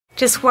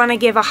Just want to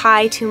give a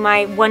hi to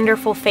my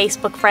wonderful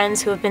Facebook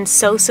friends who have been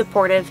so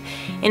supportive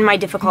in my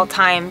difficult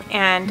time,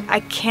 and I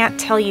can't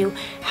tell you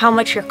how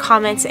much your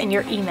comments and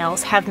your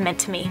emails have meant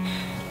to me.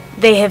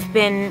 They have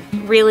been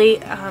really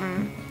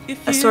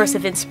a source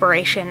of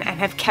inspiration and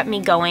have kept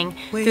me going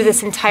through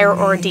this entire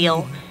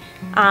ordeal.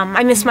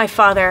 I miss my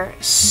father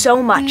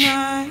so much,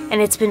 and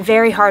it's been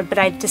very hard, but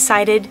I've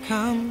decided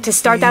to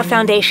start that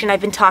foundation I've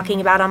been talking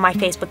about on my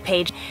Facebook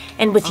page.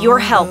 And with your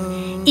help,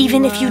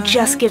 even if you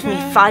just give me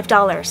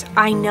 $5,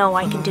 I know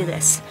I can do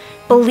this.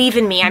 Believe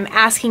in me. I'm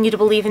asking you to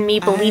believe in me,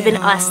 believe in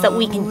us, that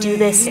we can do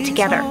this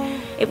together.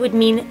 It would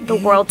mean the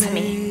world to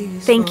me.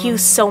 Thank you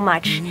so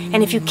much.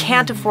 And if you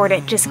can't afford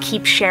it, just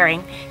keep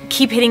sharing.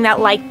 Keep hitting that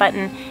like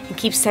button and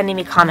keep sending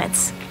me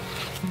comments.